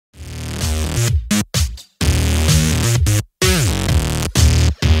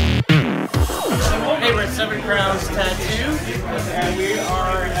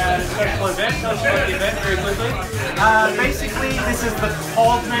Basically, this is the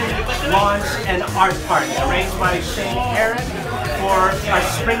Cauldron launch and art party arranged by Shane Aaron for our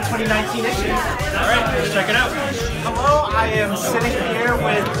Spring 2019 issue. Alright, let's check it out. Hello, I am sitting here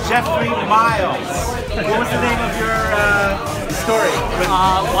with Jeffrey Miles. What was the name of your story?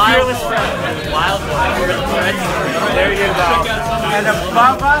 Wild Boy. There you go. And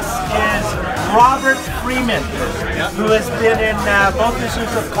above us is Robert Freeman, who has been in both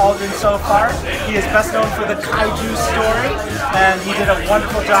issues of Cauldron so far. He is best known for the Kaiju story, and he did a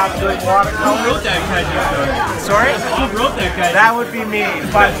wonderful job doing watercolor. Who wrote that Kaiju story? Sorry? Who wrote that Kaiju? That would be me.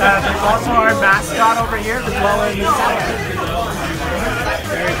 But there's also our mascot over here, the dweller in the cellar.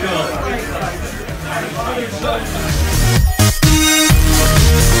 Very cool.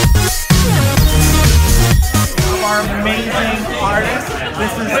 Our amazing artists.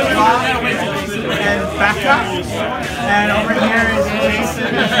 This is Bob and Becca, and over here is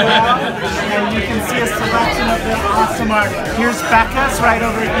Jason as well, and you can see a selection of the awesome art. Here's Becca's right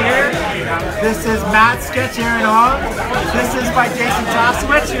over here. This is Matt's sketch here and all. This is by Jason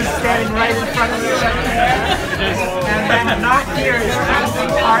Tosowicz, who's standing right in front of you. And then not here is Tracy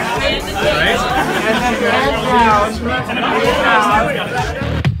Carson. And then hand down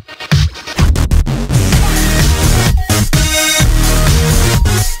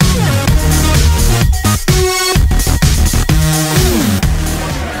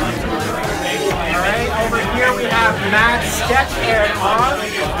we have Matt's sketch aired on.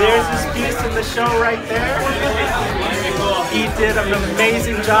 There's his piece in the show right there. He did an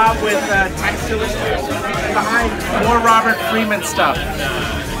amazing job with text illustration. Behind more Robert Freeman stuff.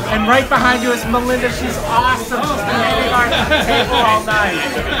 And right behind you is Melinda. She's awesome. She's been hitting our table all night.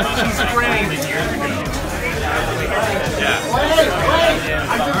 She's great.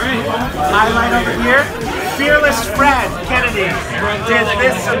 Highlight over here. Fearless Fred Kennedy did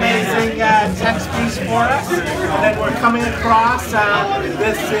this amazing text piece for us. And then we're coming across,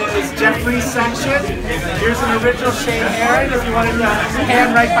 this is Jeffrey's section. Here's an original Shane Aaron, if you wanted to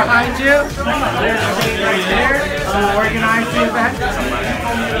hand right behind you. There's Shane right there, who organized the event.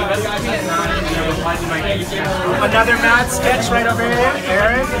 Another mad sketch right over here,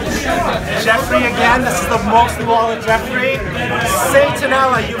 Aaron. Jeffrey again, this is the most wall of Jeffrey.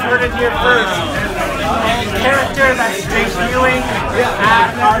 Satanella, you've heard it here first. Character that's debuting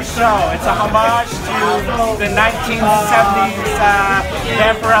at our show. It's a homage to the 1970s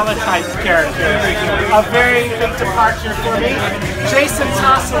Vampirella type character. A very big departure for me. Jason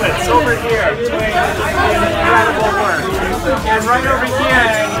Tosowicz over here doing incredible work. And right over here,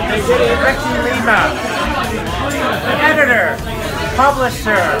 Ricky Lima, editor,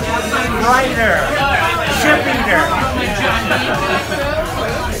 publisher, writer, ship eater.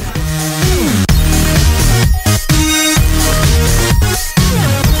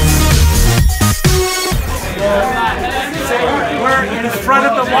 We're in front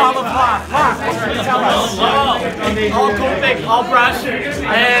of the wall of rock. Tell us. All Copic, all brush,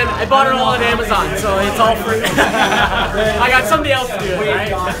 and I bought it all on Amazon, so it's all free. I got somebody else to do it, right?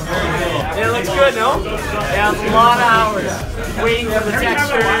 It looks good, no? Yeah, a lot of hours waiting for the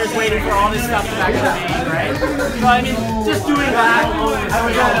textures, waiting for all this stuff to actually be, right? So I mean, just doing that with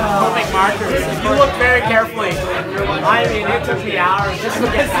Copic markers. If you look very carefully, I mean, it took me hours just to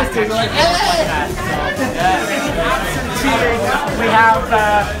get that texture like that. So, yeah. We have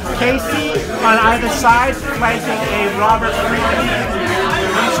Casey on either side flanking a Robert Freeman.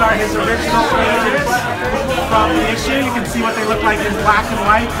 These are his original pages from the issue. You can see what they look like in black and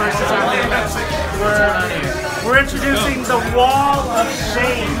white versus how they we're introducing the Wall of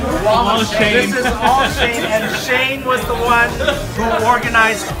Shane. All Shane. This is all Shane, and Shane was the one who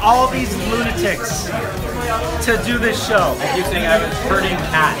organized all these lunatics to do this show. You think I was hurting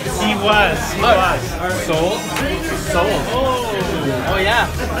cats? He was. Sold? Sold. Oh yeah.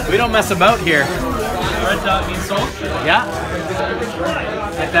 We don't mess about here. Red dot means sold? Yeah.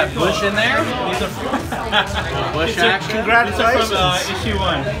 Get that bush in there. Bush action. Congratulations. These are from issue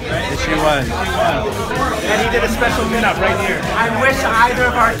 1, right? Issue 1. And he did a special pinup right here. I wish either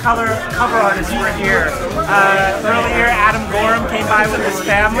of our cover artists were here. Earlier, Adam Gorham came by with his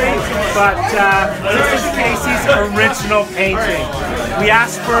family, but this is Casey's original painting. We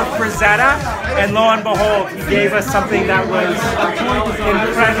asked for a Frazetta, and lo and behold, he gave us something that was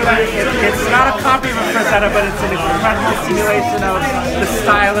incredible. It's not a copy of a Frazetta, but it's an incredible simulation of the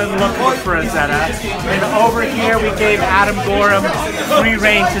style and look of a Frazetta. And over here, we gave Adam Gorham free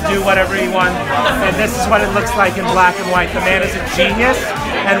reign to do whatever he wants. And this is what it looks like in black and white. The man is a genius.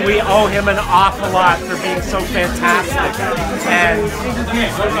 and we owe him an awful lot for being so fantastic and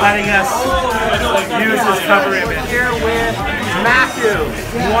letting us use his cover image. Here with Matthew,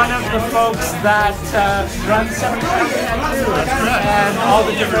 one of the folks that runs 7 Crowns Tattoo and all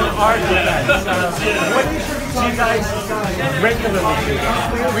the different art events. What do you guys regularly do?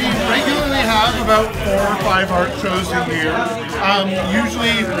 We regularly have about 4 or 5 art shows a year.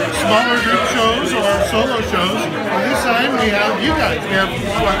 Usually smaller group shows or solo shows. And this time we have you guys. We have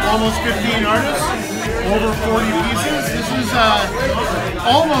almost 15 artists, over 40 pieces. This is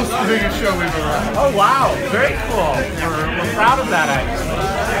almost the biggest show we've ever had. Oh wow, very cool. We're proud of that actually.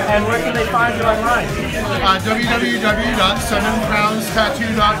 And where can they find you online?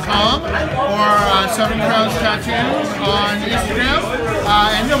 www.7crownstattoo.com or 7 Crowns Tattoo on Instagram.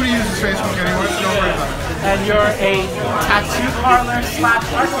 And nobody uses Facebook anymore, so don't worry about it. And you're a tattoo parlor /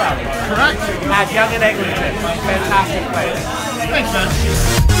 art gallery. Correct. At Yonge and Eglinton. Fantastic place. Thanks, man.